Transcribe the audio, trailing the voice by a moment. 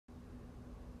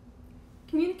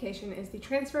Communication is the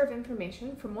transfer of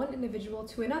information from one individual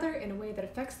to another in a way that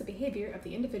affects the behavior of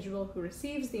the individual who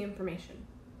receives the information.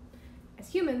 As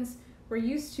humans, we're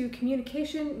used to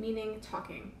communication meaning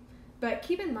talking, but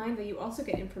keep in mind that you also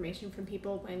get information from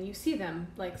people when you see them,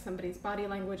 like somebody's body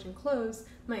language and clothes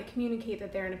might communicate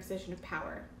that they're in a position of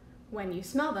power. When you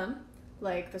smell them,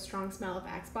 like the strong smell of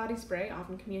Axe body spray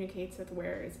often communicates that the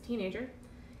wearer is a teenager,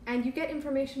 and you get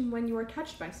information when you are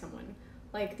touched by someone,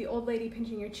 like the old lady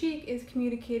pinching your cheek is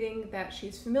communicating that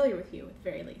she's familiar with you, at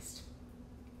the very least.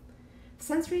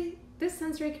 This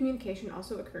sensory communication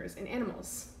also occurs in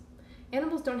animals.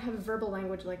 Animals don't have a verbal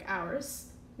language like ours,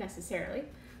 necessarily,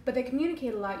 but they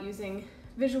communicate a lot using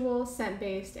visual,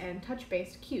 scent-based, and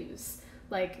touch-based cues,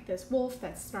 like this wolf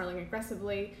that's snarling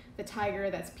aggressively, the tiger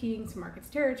that's peeing to mark its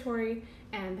territory,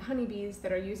 and the honeybees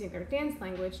that are using their dance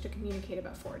language to communicate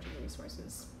about foraging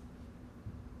resources.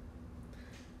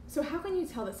 So how can you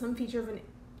tell that some feature of an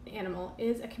animal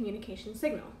is a communication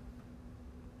signal?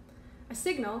 A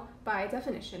signal, by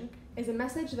definition, is a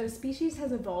message that a species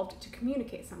has evolved to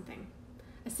communicate something.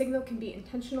 A signal can be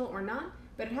intentional or not,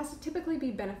 but it has to typically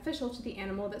be beneficial to the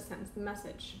animal that sends the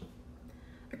message.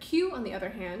 A cue, on the other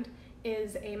hand,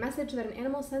 is a message that an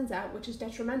animal sends out which is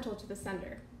detrimental to the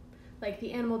sender. Like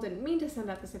the animal didn't mean to send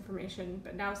out this information,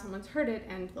 but now someone's heard it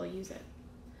and they'll use it.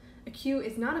 A cue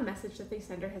is not a message that the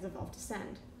sender has evolved to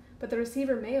send, but the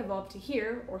receiver may evolve to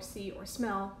hear, or see, or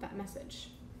smell that message.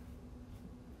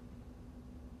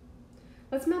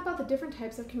 Let's map out the different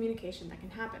types of communication that can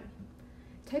happen.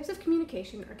 Types of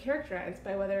communication are characterized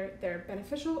by whether they're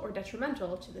beneficial or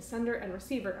detrimental to the sender and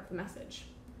receiver of the message.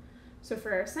 So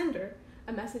for our sender,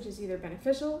 a message is either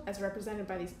beneficial, as represented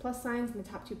by these plus signs in the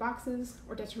top two boxes,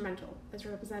 or detrimental, as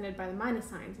represented by the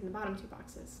minus signs in the bottom two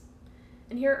boxes.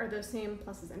 And here are those same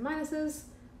pluses and minuses,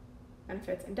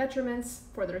 benefits and detriments,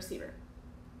 for the receiver.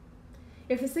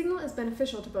 If the signal is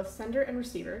beneficial to both sender and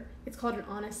receiver, it's called an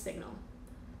honest signal.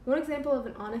 One example of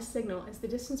an honest signal is the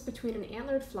distance between an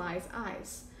antlered fly's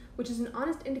eyes, which is an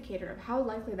honest indicator of how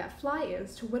likely that fly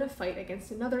is to win a fight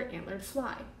against another antlered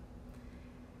fly.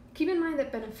 Keep in mind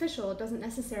that beneficial doesn't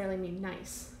necessarily mean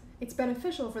nice. It's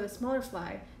beneficial for the smaller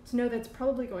fly to know that it's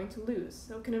probably going to lose,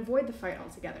 so it can avoid the fight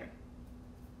altogether.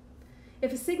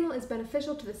 If a signal is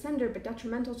beneficial to the sender but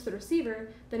detrimental to the receiver,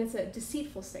 then it's a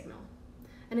deceitful signal.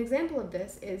 An example of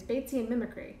this is Batesian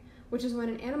mimicry, which is when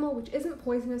an animal which isn't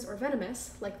poisonous or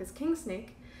venomous, like this king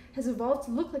snake, has evolved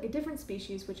to look like a different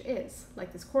species which is,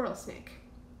 like this coral snake.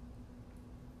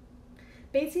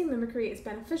 Batesian mimicry is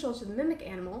beneficial to the mimic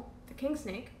animal, the king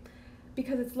snake,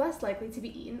 because it's less likely to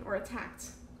be eaten or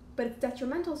attacked, but it's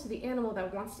detrimental to the animal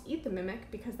that wants to eat the mimic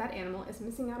because that animal is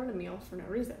missing out on a meal for no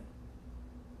reason.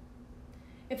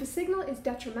 If a signal is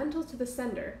detrimental to the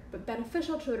sender, but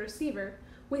beneficial to the receiver,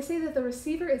 we say that the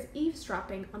receiver is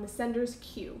eavesdropping on the sender's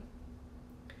cue.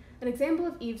 An example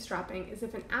of eavesdropping is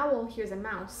if an owl hears a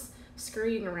mouse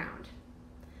scurrying around.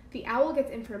 The owl gets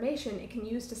information it can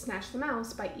use to snatch the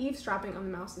mouse by eavesdropping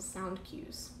on the mouse's sound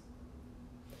cues.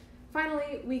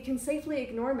 Finally, we can safely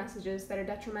ignore messages that are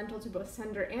detrimental to both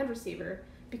sender and receiver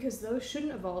because those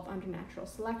shouldn't evolve under natural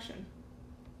selection.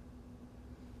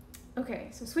 Okay,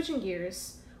 so switching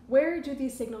gears, where do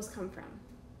these signals come from?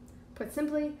 Put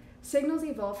simply, signals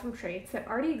evolve from traits that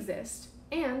already exist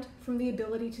and from the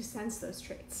ability to sense those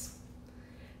traits.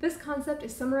 This concept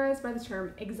is summarized by the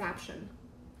term exaptation.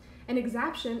 An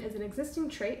exaptation is an existing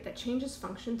trait that changes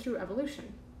function through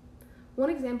evolution. One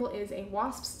example is a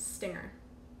wasp's stinger.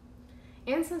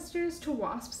 Ancestors to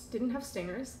wasps didn't have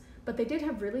stingers, but they did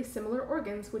have really similar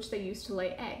organs which they used to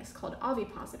lay eggs, called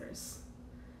ovipositors.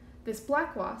 This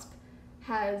black wasp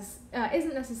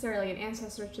isn't necessarily an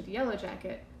ancestor to the yellow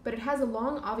jacket, but it has a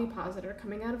long ovipositor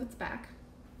coming out of its back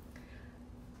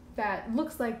that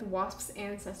looks like the wasp's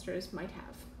ancestors might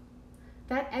have.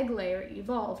 That egg layer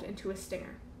evolved into a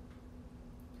stinger.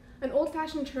 An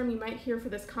old-fashioned term you might hear for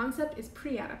this concept is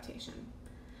pre-adaptation.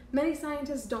 Many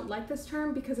scientists don't like this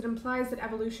term because it implies that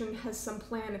evolution has some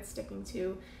plan it's sticking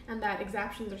to, and that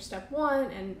exaptations are step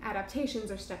 1 and adaptations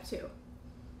are step 2.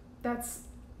 That's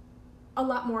a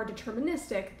lot more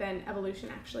deterministic than evolution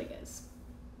actually is.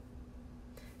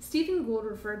 Stephen Gould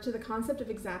referred to the concept of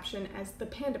exaptation as the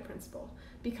panda principle,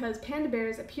 because panda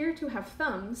bears appear to have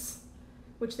thumbs,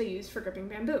 which they use for gripping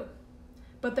bamboo.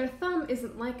 But their thumb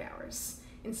isn't like ours.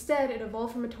 Instead, it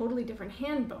evolved from a totally different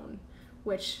hand bone,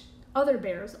 which other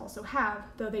bears also have,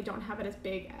 though they don't have it as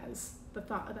big as the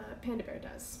panda bear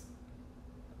does.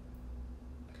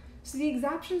 So the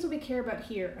exaptations we care about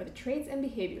here are the traits and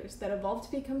behaviors that evolve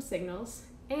to become signals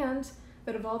and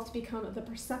that evolve to become the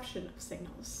perception of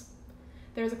signals.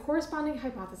 There is a corresponding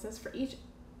hypothesis for each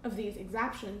of these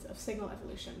exaptations of signal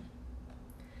evolution.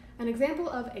 An example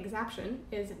of exaptation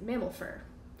is mammal fur,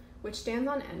 which stands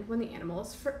on end when the animal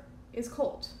is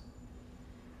cold.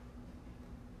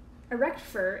 Erect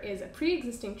fur is a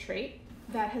pre-existing trait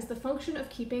that has the function of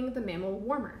keeping the mammal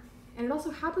warmer, and it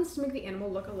also happens to make the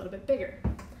animal look a little bit bigger.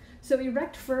 So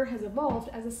erect fur has evolved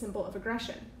as a symbol of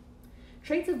aggression.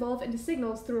 Traits evolve into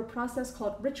signals through a process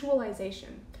called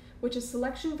ritualization, which is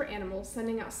selection for animals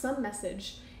sending out some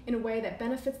message in a way that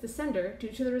benefits the sender due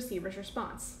to the receiver's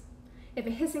response. If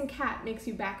a hissing cat makes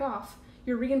you back off,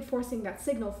 you're reinforcing that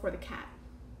signal for the cat.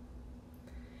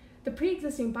 The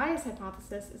pre-existing bias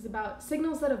hypothesis is about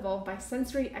signals that evolve by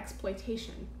sensory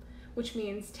exploitation, which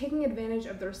means taking advantage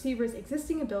of the receiver's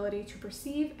existing ability to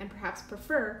perceive and perhaps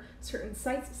prefer certain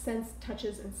sights, scents,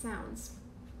 touches, and sounds.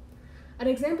 An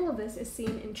example of this is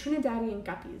seen in Trinidadian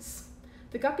guppies.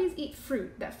 The guppies eat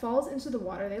fruit that falls into the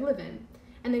water they live in,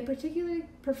 and they particularly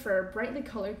prefer brightly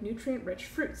colored, nutrient-rich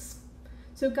fruits.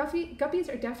 So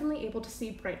guppies are definitely able to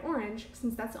see bright orange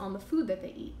since that's on the food that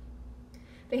they eat.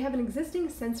 They have an existing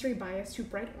sensory bias to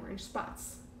bright orange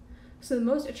spots. So the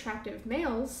most attractive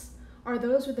males are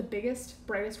those with the biggest,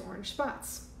 brightest orange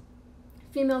spots.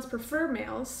 Females prefer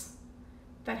males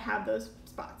that have those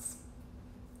spots.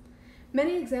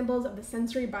 Many examples of the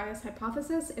sensory bias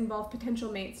hypothesis involve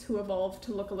potential mates who evolve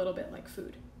to look a little bit like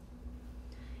food.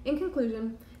 In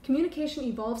conclusion, communication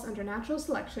evolves under natural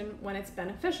selection when it's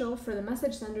beneficial for the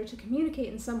message sender to communicate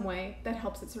in some way that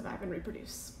helps it survive and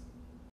reproduce.